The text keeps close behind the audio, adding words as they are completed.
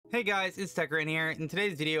Hey guys, it's TechRain here. In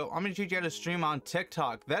today's video, I'm going to teach you how to stream on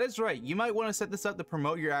TikTok. That is right, you might want to set this up to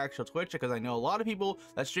promote your actual Twitch, because I know a lot of people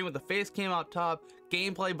that stream with the face cam up top,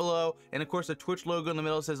 gameplay below, and of course the Twitch logo in the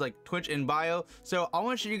middle says like Twitch in bio. So I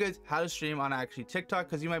want to show you guys how to stream on actually TikTok,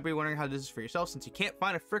 because you might be wondering how to do this for yourself since you can't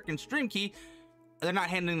find a freaking stream key. They're not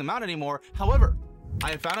handing them out anymore. However,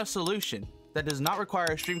 I have found a solution that does not require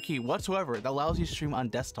a stream key whatsoever that allows you to stream on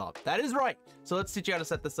desktop. That is right. So let's teach you how to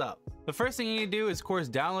set this up. The first thing you need to do is, of course,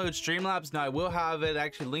 download Streamlabs. Now I will have it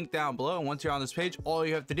actually linked down below, and once you're on this page, all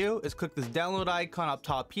you have to do is click this download icon up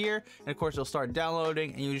top here, and of course it'll start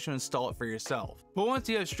downloading, and you just want to install it for yourself. But once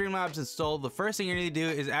you have Streamlabs installed, the first thing you need to do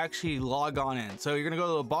is actually log on in. So you're gonna go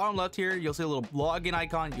to the bottom left here, you'll see a little login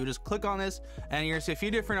icon. You just click on this, and you're gonna see a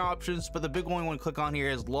few different options, but the big one you want to click on here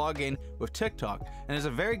is login with TikTok. And there's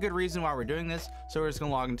a very good reason why we're doing this. So we're just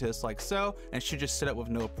gonna log into this like so, and it should just set up with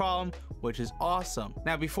no problem, which is awesome.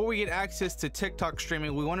 Now before we get access to TikTok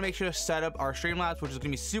streaming, we want to make sure to set up our Streamlabs, which is gonna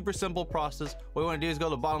be super simple process. What we want to do is go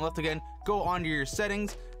to the bottom left again, go under your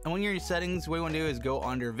settings, and when you're in settings, what you want to do is go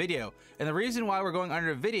under video. And the reason why we're going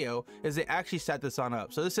under video is they actually set this on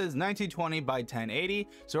up. So this is 1920 by 1080.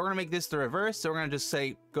 So we're gonna make this the reverse. So we're gonna just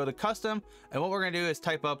say go to custom, and what we're gonna do is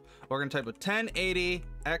type up 1080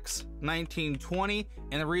 x 1920.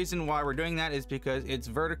 And the reason why we're doing that is because it's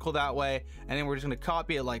vertical that way, and then we're just gonna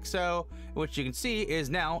copy it like so, which you can see is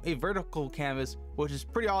now a vertical canvas, which is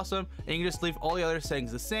pretty awesome. And you can just leave all the other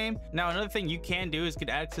settings the same. Now another thing you can do is get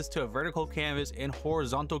access to a vertical canvas and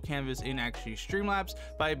horizontal canvas in actually Streamlabs.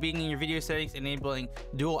 By being in your video settings, enabling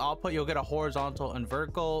dual output, you'll get a horizontal and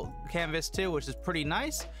vertical canvas too, which is pretty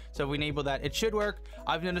nice. So if we enable that, it should work.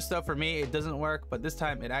 I've noticed though, for me it doesn't work, but this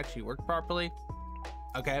time it actually worked properly.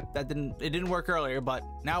 Okay, it didn't work earlier, but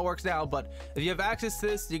now it works now. But if you have access to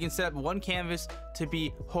this, you can set up one canvas to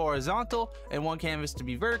be horizontal and one canvas to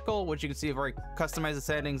be vertical, which you can see if I customize the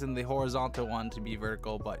settings in the horizontal one to be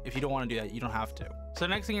vertical. But if you don't want to do that, you don't have to. So the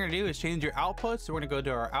next thing you're gonna do is change your output. So we're gonna go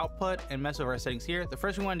to our output and mess with our settings here. The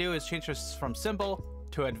first thing we want to do is change this from simple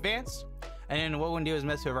to advanced. And then what we're gonna do is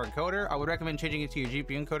mess with our encoder. I would recommend changing it to your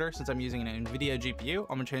GPU encoder. Since I'm using an NVIDIA GPU,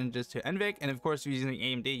 I'm gonna change this to NVIC. And of course, if you're using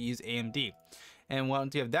AMD, use AMD. And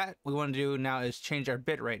once you have that, what we want to do now is change our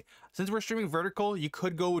bitrate. Since we're streaming vertical, you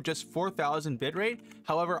could go with just 4,000 bitrate.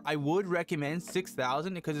 However, I would recommend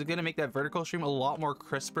 6,000 because it's going to make that vertical stream a lot more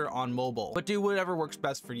crisper on mobile. But do whatever works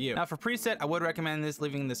best for you. Now for preset, I would recommend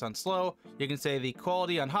leaving this on slow. You can say the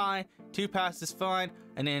quality on high, 2pass is fine.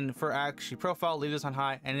 And then for actually profile, leave this on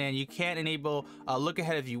high. And then you can enable look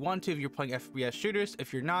ahead if you want to, if you're playing FPS shooters.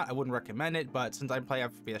 If you're not, I wouldn't recommend it. But since I play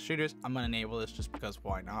FPS shooters, I'm going to enable this just because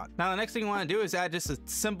why not? Now the next thing you want to do is add just a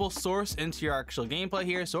simple source into your actual gameplay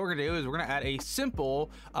here. So what we're going to do is we're going to add a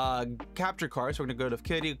simple capture card. So we're going to go to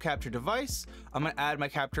video capture device. I'm going to add my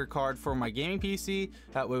capture card for my gaming PC.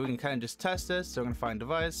 That way we can kind of just test this. So I'm going to find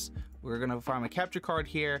device. We're going to find my capture card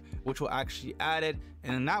here, which will actually add it.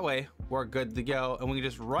 And in that way, we're good to go. And we can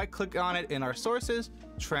just right click on it in our sources,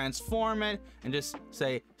 transform it, and just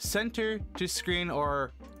say center to screen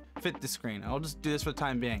or fit the screen. I'll just do this for the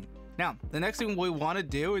time being. Now, the next thing we want to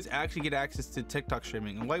do is actually get access to TikTok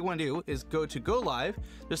streaming. And what you want to do is go to go live,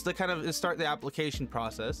 just to kind of start the application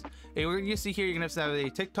process. And we're going to see here, you're going to have a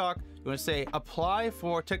TikTok. You want to say apply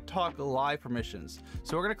for TikTok live permissions.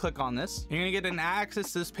 So we're going to click on this. You're going to get an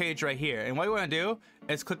access to this page right here. And what you want to do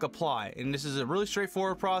is click apply. And this is a really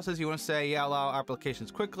straightforward process. You want to say, yeah, allow applications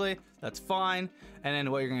quickly. That's fine. And then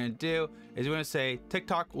what you're going to do is you want to say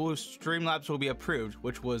TikTok Streamlabs will be approved,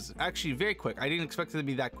 which was actually very quick. I didn't expect it to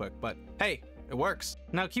be that quick, but hey, it works.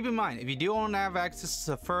 Now keep in mind, if you do want to have access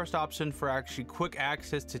to the first option for actually quick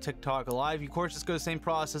access to TikTok live, you of course just go the same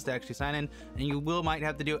process to actually sign in, and you might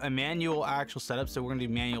have to do a manual actual setup. So we're going to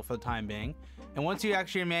do manual for the time being. And once you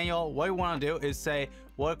actually manual, what you want to do is say,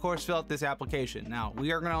 well, of course, fill out this application. Now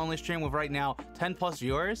we are going to only stream with right now 10+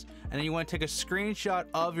 viewers, and then you want to take a screenshot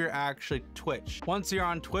of your actual Twitch. Once you're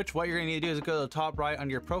on Twitch, what you're going to need to do is go to the top right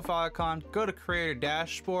under your profile icon, go to creator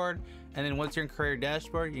dashboard, and then once you're in creator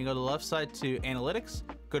dashboard, you can go to the left side to analytics,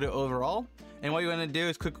 go to overall, and what you want to do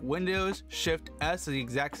is click Windows Shift S at the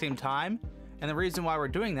exact same time. And the reason why we're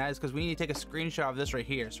doing that is because we need to take a screenshot of this right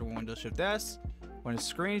here. So we're Windows Shift S. We're going to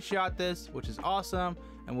screenshot this, which is awesome,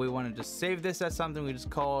 and we want to just save this as something we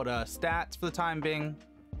just called stats for the time being.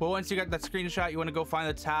 But once you got that screenshot, you want to go find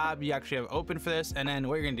the tab you actually have open for this, and then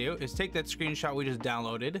what you're gonna do is take that screenshot we just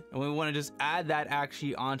downloaded, and we want to just add that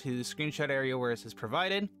actually onto the screenshot area where it says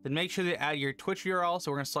provided. Then make sure to add your Twitch URL. So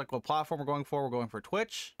we're gonna select what platform we're going for. We're going for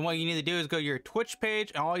Twitch. And what you need to do is go to your Twitch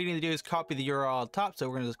page, and all you need to do is copy the URL at the top. So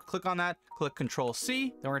we're gonna just click on that, click Control C.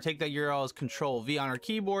 Then we're gonna take that URL as Control V on our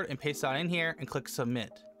keyboard and paste that in here and click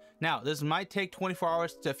submit. Now, this might take 24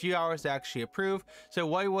 hours to a few hours to actually approve, so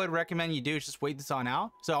what I would recommend you do is just wait this on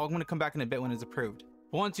out. So I'm going to come back in a bit when it's approved.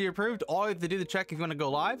 Once you're approved, all you have to do to check if you want to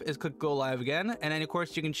go live is click go live again, and then of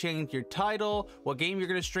course you can change your title, what game you're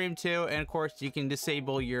going to stream to, and of course you can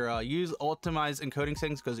disable your use optimize encoding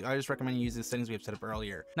settings, because I just recommend you use the settings we have set up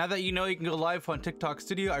earlier. Now that you know you can go live on TikTok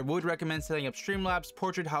Studio, I would recommend setting up Streamlabs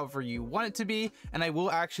portrait however you want it to be, and I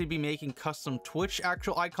will actually be making custom Twitch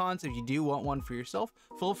actual icons if you do want one for yourself.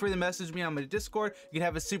 Feel free to message me on my Discord. You can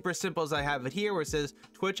have it super simple as I have it here, where it says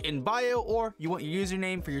Twitch in bio, or you want your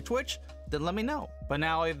username for your Twitch, then let me know. But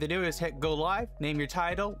now all you have to do is hit go live, name your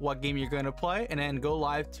title, what game you're going to play, and then go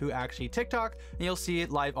live to actually TikTok, and you'll see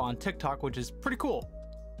it live on TikTok, which is pretty cool.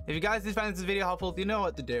 If you guys did find this video helpful, you know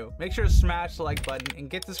what to do. Make sure to smash the like button and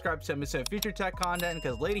get subscribed to miss out future tech content,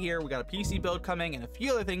 because later here we got a PC build coming and a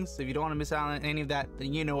few other things. So if you don't want to miss out on any of that,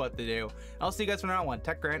 then you know what to do. I'll see you guys from now on.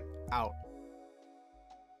 Tech Grant out.